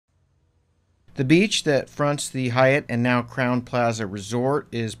The beach that fronts the Hyatt and now Crowne Plaza Resort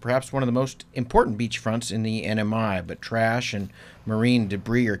is perhaps one of the most important beachfronts in the CNMI, but trash and marine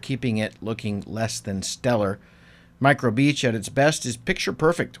debris are keeping it looking less than stellar. Micro Beach at its best is picture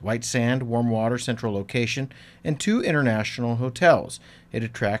perfect: white sand, warm water, central location, and 2 international hotels. It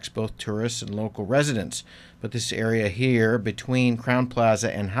attracts both tourists and local residents. But this area here between Crowne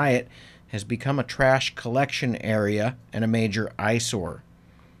Plaza and Hyatt has become a trash collection area and a major eyesore.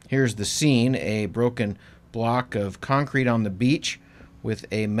 Here's the scene: a broken block of concrete on the beach with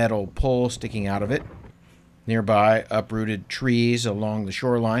a metal pole sticking out of it. Nearby, uprooted trees along the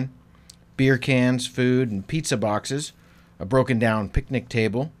shoreline. Beer cans, food, and pizza boxes. A broken down picnic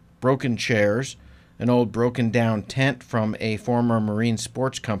table. Broken chairs. An old broken down tent from a former marine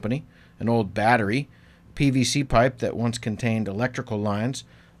sports company. An old battery. PVC pipe that once contained electrical lines.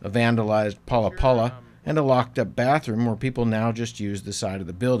 A vandalized pala, and a locked-up bathroom where people now just use the side of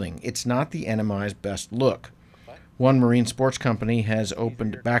the building. It's not the NMI's best look. One marine sports company has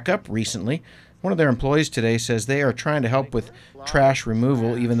opened back up recently. One of their employees today says they are trying to help with trash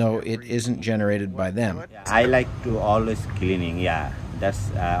removal, even though it isn't generated by them. I like to always cleaning, yeah.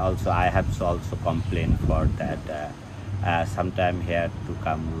 That's also, I have to also complain for that. Sometimes here to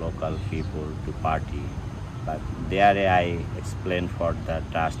come local people to party. But there I explain for the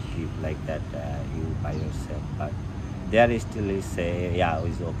trash keep like that, you by yourself. But there is still is say, yeah,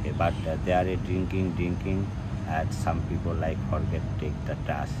 it's okay. But there is drinking, and some people like forget take the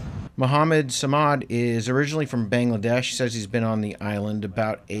trash. Mohammed Samad is originally from Bangladesh. He says he's been on the island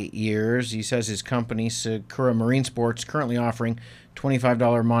about 8 years. He says his company, Sakura Marine Sports, currently offering $25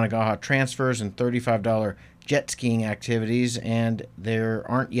 Managaha transfers and $35 jet skiing activities, and there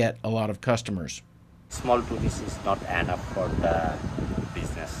aren't yet a lot of customers. Small tourists is not enough for the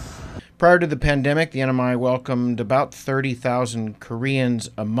business. Prior to the pandemic, the NMI welcomed about 30,000 Koreans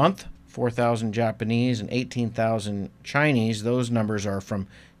a month, 4,000 Japanese, and 18,000 Chinese. Those numbers are from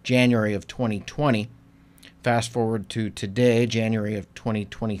January of 2020. Fast forward to today, January of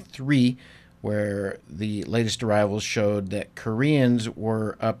 2023, where the latest arrivals showed that Koreans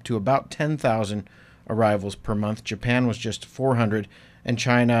were up to about 10,000 arrivals per month. Japan was just 400, and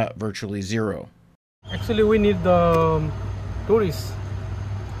China virtually 0. Actually, we need the tourists.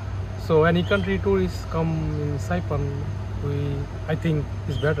 So any country tourists come in Saipan, I think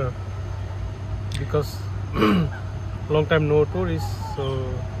is better, because long time no tourists.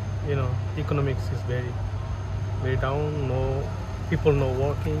 So economics is very down. No people, no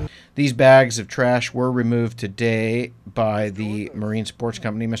working. These bags of trash were removed today by the marine sports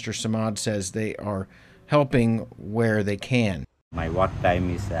company. Mr. Samad says they are helping where they can. My work time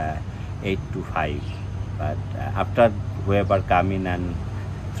is 8 to 5, but after whoever come in and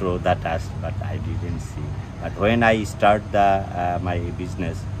throw the trash, but I didn't see. But when I start my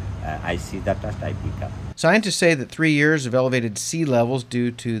business, I see the trash, I pick up. Scientists say that 3 years of elevated sea levels due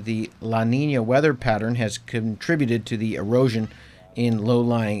to the La Nina weather pattern has contributed to the erosion in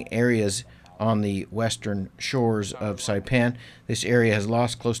low-lying areas on the western shores of Saipan. This area has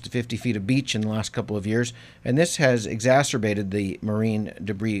lost close to 50 feet of beach in the last couple of years, and this has exacerbated the marine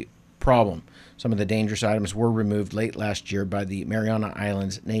debris problem. Some of the dangerous items were removed late last year by the Mariana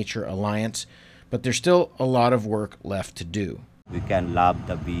Islands Nature Alliance, but there's still a lot of work left to do. We can love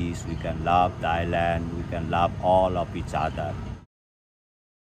the beach, we can love the island, we can love all of each other.